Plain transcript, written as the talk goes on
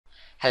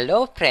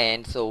Hello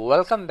friends,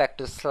 welcome back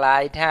to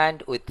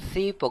SlideHunt with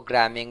C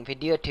programming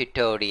video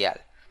tutorial.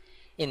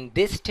 In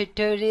this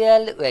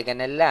tutorial, we're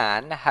gonna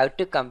learn how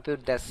to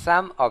compute the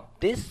sum of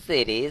this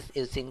series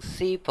using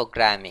C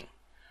programming.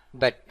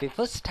 But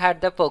before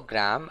start the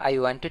program, I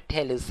want to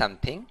tell you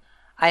something.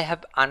 I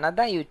have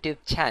another YouTube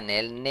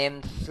channel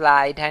named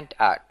SlideHunt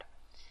Art.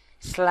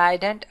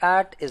 SlideHunt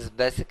Art is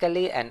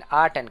basically an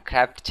art and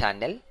craft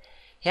channel.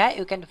 Here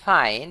you can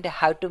find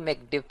how to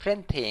make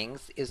different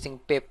things using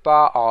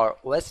paper or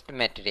waste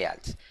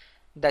materials.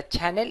 The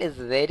channel is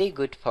very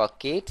good for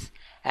kids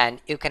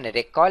and you can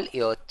recall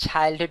your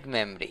childhood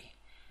memory.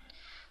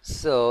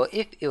 So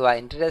if you are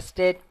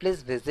interested,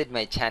 please visit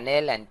my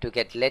channel, and to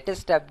get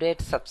latest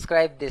updates,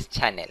 subscribe this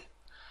channel.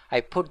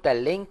 I put the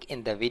link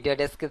in the video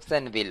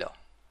description below.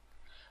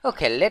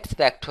 Okay, let's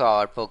back to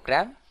our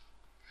program.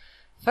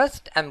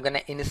 First I'm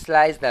gonna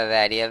initialize the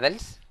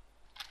variables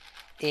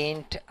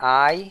int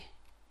I,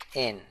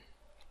 n.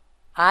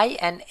 I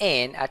and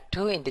n are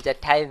two integer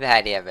type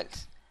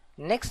variables.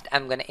 Next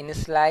I'm gonna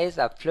initialize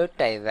a float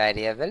type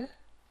variable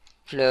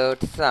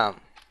float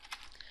sum,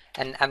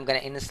 and I'm gonna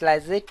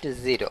initialize it to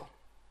 0.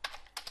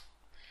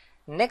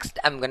 Next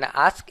I'm gonna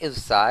ask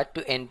user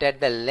to enter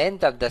the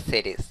length of the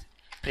series.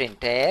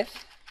 Printf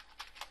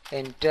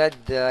enter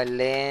the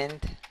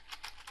length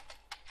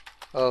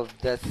of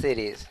the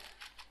series.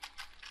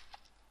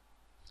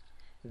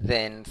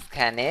 Then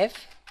scanf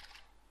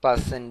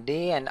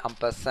 %d and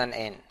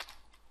 %n.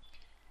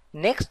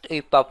 Next we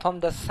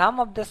perform the sum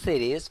of the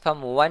series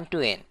from 1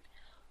 to n.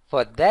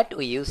 For that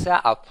we use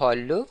a for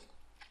loop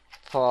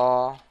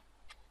for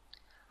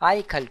I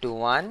equal to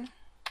 1,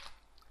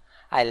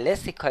 I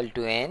less equal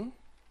to n,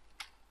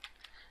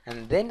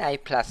 and then I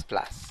plus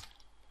plus.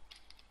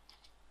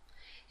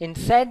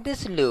 Inside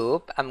this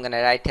loop I'm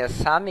gonna write a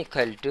sum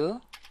equal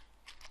to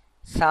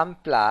sum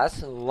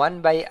plus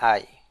 1 by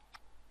I.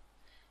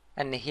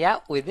 And here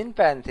within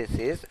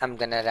parentheses I'm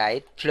gonna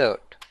write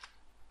float.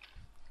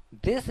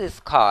 This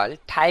is called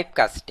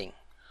typecasting.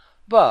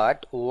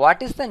 But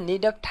what is the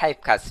need of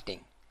typecasting?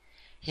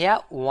 Here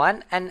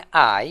 1 and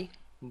I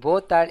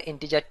both are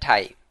integer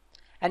type,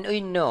 and we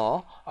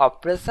know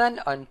operation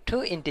on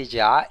two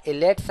integer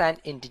yields an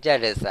integer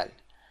result.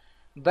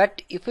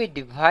 But if we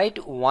divide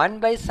 1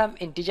 by some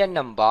integer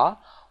number,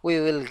 we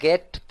will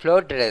get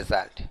float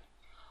result.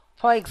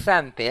 For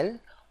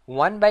example,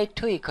 1 by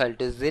 2 equal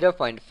to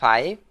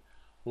 0.5,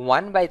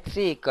 1 by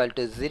 3 equal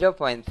to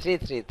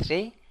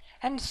 0.333,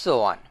 and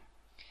so on.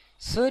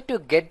 So to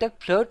get the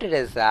float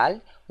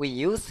result, we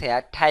use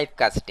here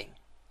typecasting.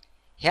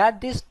 Here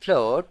this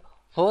float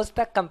forces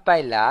the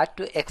compiler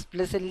to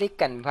explicitly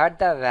convert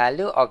the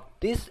value of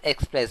this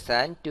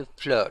expression to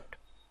float.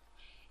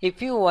 If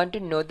you want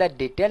to know the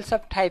details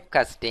of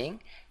typecasting,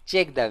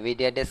 check the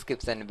video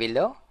description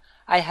below.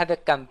 I have a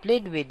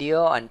complete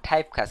video on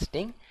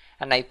typecasting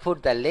and I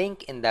put the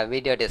link in the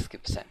video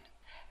description.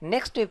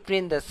 Next we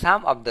print the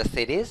sum of the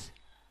series.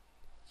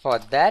 For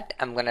that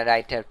I'm gonna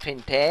write a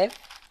printf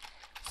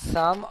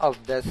sum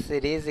of the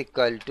series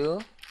equal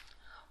to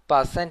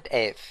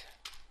 %f,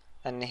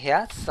 and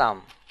here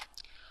sum.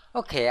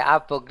 Okay, our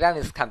program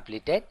is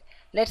completed.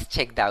 Let's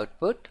check the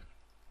output.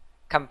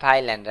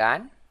 Compile and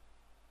run.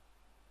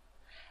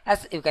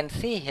 As you can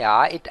see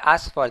here, it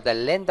asks for the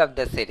length of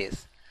the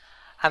series.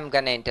 I'm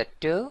gonna enter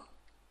 2,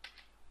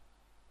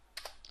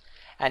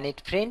 and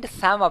it prints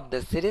sum of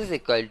the series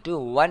equal to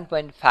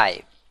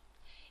 1.5.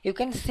 You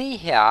can see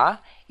here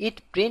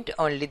it print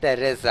only the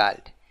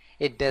result.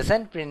 It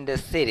doesn't print the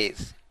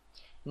series.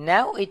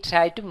 Now we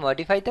try to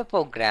modify the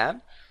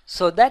program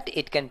so that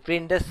it can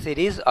print the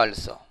series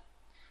also.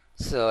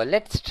 So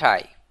let's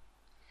try.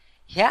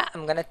 Here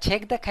I'm gonna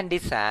check the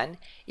condition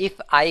if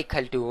I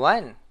equal to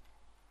 1.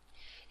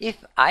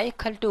 If I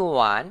equal to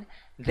 1,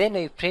 then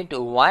we print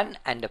 1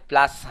 and a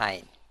plus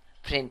sign.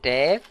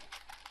 Printf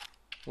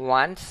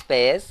 1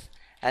 space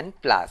and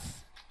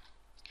plus.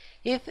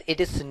 If it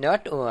is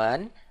not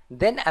 1,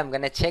 then I'm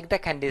gonna check the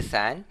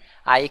condition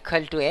I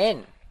equal to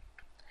n.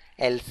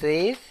 Else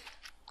if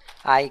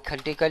I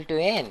equal to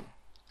n,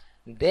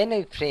 then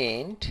we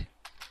print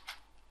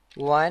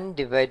 1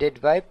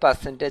 divided by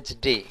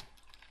 %d.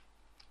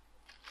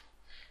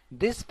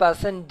 This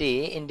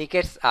 %d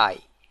indicates I,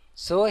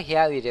 so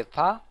here we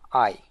refer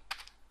I.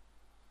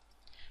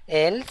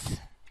 Else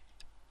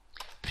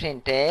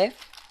printf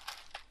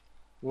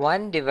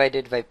 1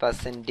 divided by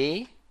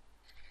 %d,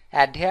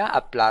 add here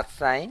a plus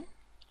sign,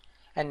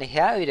 and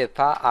here we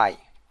refer I.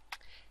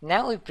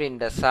 Now we print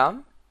the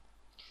sum.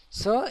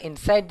 So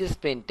inside this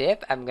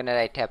printf I'm gonna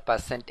write a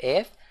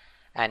 %f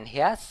and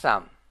here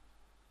sum.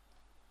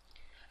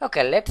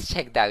 Okay, let's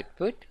check the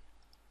output.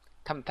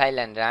 Compile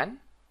and run.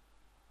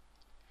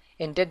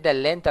 Enter the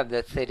length of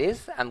the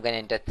series. I'm gonna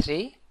enter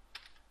 3,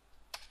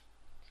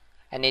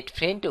 and it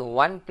print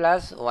 1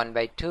 plus 1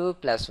 by 2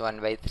 plus 1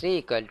 by 3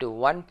 equal to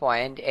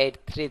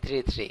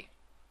 1.8333.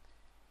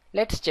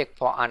 Let's check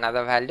for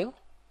another value.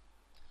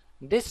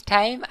 This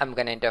time I'm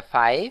gonna enter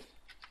 5,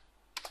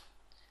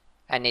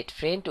 and it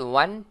print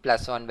 1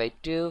 plus 1 by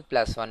 2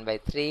 plus 1 by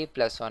 3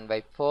 plus 1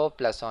 by 4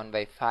 plus 1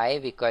 by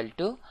 5 equal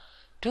to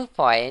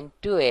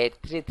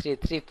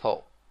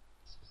 2.283334.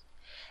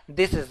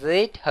 This is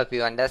it. Hope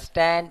you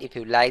understand. If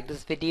you like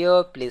this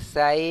video, please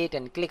share it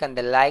and click on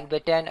the like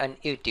button on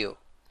YouTube.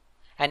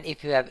 And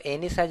if you have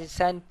any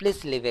suggestion,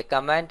 please leave a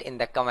comment in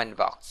the comment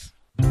box.